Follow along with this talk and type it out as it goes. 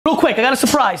I got a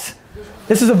surprise.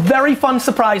 This is a very fun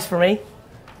surprise for me.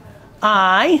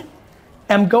 I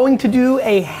am going to do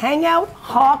a Hangout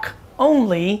Hawk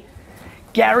only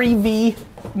GaryVee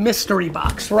mystery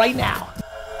box right now.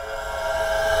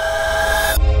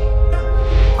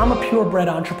 I'm a purebred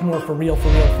entrepreneur for real,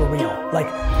 like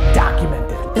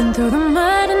documented. Been through the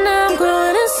mud and now I'm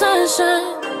growing in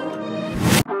sunshine.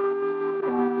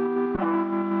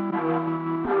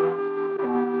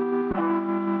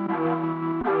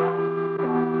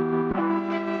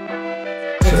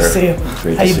 Good to see you.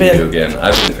 Great How to you see been? you again.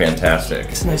 I've been fantastic.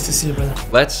 It's nice to see you, brother.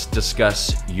 Let's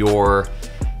discuss your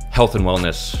health and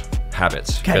wellness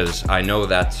habits, because I know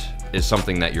that is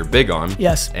something that you're big on.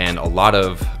 Yes. And a lot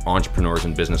of entrepreneurs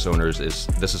and business owners, this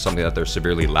is something that they're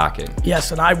severely lacking.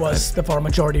 Yes, and I was the far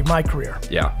majority of my career.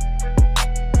 Yeah.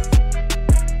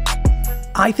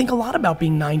 I think a lot about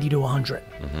being 90 to 100.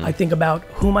 I think about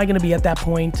who am I gonna be at that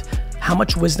point? How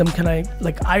much wisdom can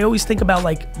I always think about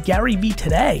like GaryVee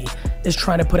today is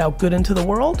trying to put out good into the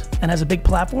world and has a big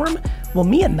platform. Well,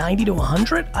 me at 90 to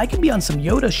 100, I can be on some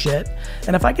Yoda shit.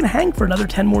 And if I can hang for another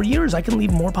 10 more years, I can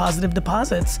leave more positive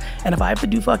deposits. And if I have to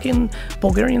do fucking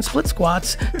Bulgarian split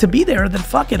squats to be there, then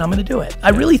fuck it, I'm gonna do it.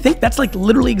 I really think that's like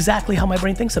literally exactly how my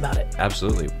brain thinks about it.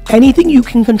 Absolutely. Anything you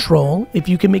can control, if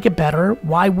you can make it better,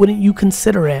 why wouldn't you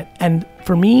consider it? And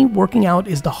for me, working out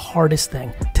is the hardest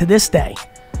thing. To this day,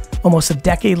 almost a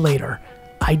decade later,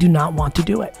 I do not want to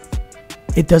do it.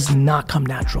 It does not come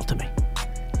natural to me.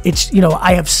 It's, you know,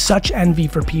 I have such envy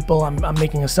for people. I'm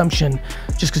making an assumption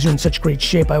just because you're in such great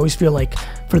shape. I always feel like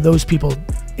for those people,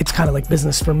 it's kind of like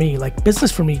business for me. Like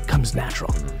business for me comes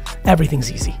natural. Everything's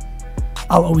easy.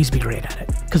 I'll always be great at it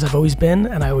because I've always been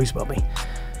and I always will be.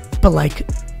 But like,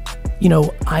 you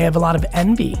know, I have a lot of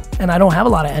envy, and I don't have a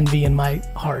lot of envy in my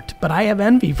heart, but I have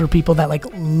envy for people that like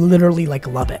literally like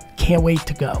love it. Can't wait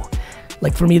to go.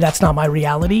 Like for me, that's not my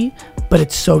reality, but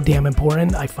it's so damn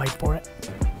important. I fight for it.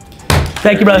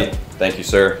 Thank you, brother. Thank you,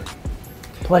 sir.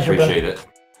 Pleasure, Appreciate brother.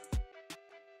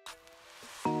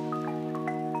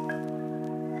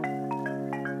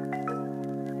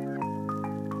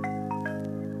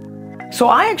 it. So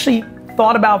I actually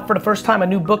thought about, for the first time, a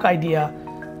new book idea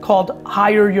called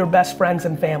Hire Your Best Friends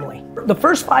and Family. The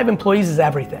first 5 employees is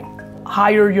everything.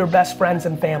 Hire your best friends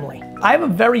and family. I have a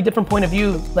very different point of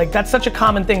view. Like that's such a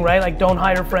common thing, right? Like don't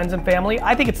hire friends and family.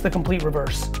 I think it's the complete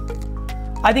reverse.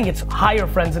 I think it's hire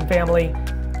friends and family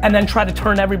and then try to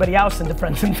turn everybody else into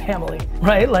friends and family,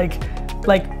 right? Like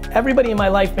everybody in my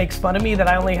life makes fun of me that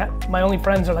my only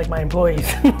friends are like my employees.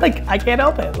 Like I can't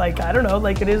help it. Like, I don't know,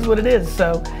 like it is what it is.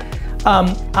 So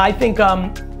I think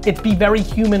it's be very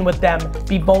human with them.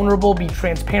 Be vulnerable, be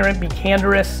transparent, be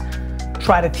candorous,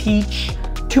 try to teach.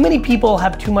 Too many people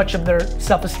have too much of their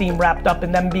self-esteem wrapped up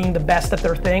in them being the best at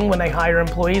their thing when they hire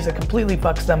employees. It completely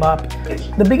fucks them up.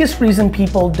 The biggest reason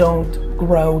people don't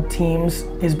grow teams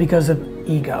is because of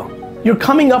ego. You're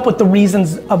coming up with the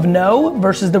reasons of no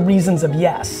versus the reasons of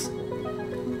yes.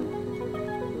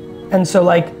 And so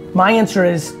like, my answer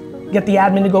is get the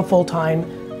admin to go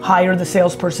full-time, hire the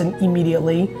salesperson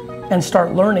immediately, and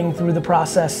start learning through the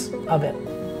process of it.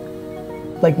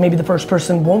 Like maybe the first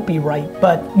person won't be right,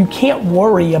 but you can't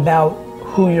worry about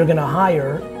who you're gonna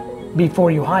hire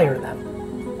before you hire them.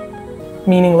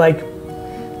 Meaning like,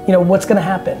 you know, what's gonna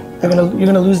happen? You're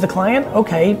gonna lose the client?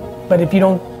 Okay, but if you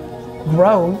don't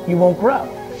grow, you won't grow.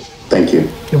 Thank you.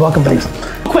 You're welcome, thanks.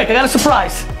 Quick, I got a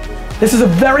surprise. This is a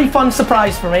very fun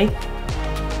surprise for me.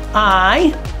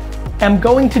 I am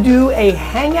going to do a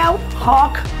Hangout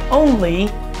Hawk only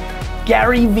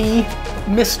GaryVee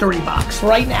mystery box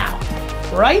right now.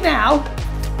 Right now,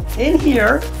 in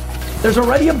here, there's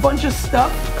already a bunch of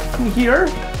stuff in here.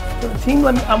 For the team,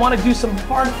 I want to do some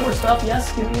hardcore stuff.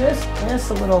 Yes, give me this. Yes,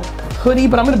 a little hoodie,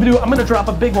 but I'm gonna drop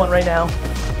a big one right now.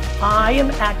 I am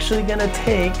actually gonna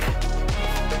take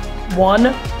one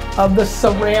of the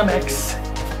ceramics.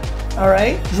 All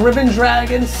right, Driven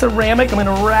Dragon ceramic. I'm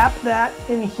gonna wrap that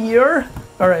in here.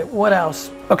 All right, what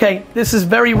else? Okay, this is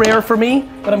very rare for me,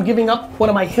 but I'm giving up one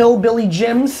of my Hillbilly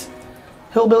Gyms.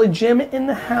 Hillbilly Gym in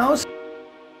the house.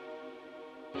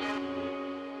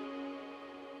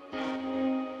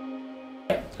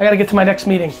 I gotta get to my next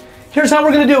meeting. Here's how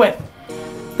we're gonna do it.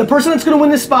 The person that's gonna win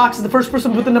this box is the first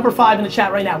person to put the number 5 in the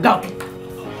chat right now. Go.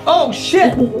 Oh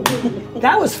shit,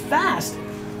 that was fast.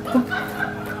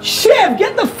 Shiv,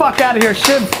 get the fuck out of here,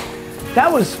 Shiv. That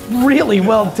was really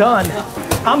well done.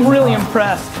 I'm really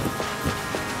impressed.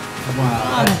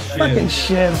 Wow, fucking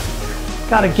Shiv.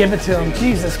 Gotta give it to him.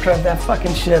 Jesus Christ, that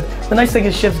fucking Shiv. The nice thing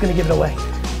is Shiv's gonna give it away.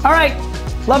 All right,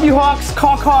 love you Hawks,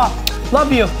 caw caw.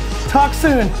 Love you, talk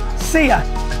soon, see ya.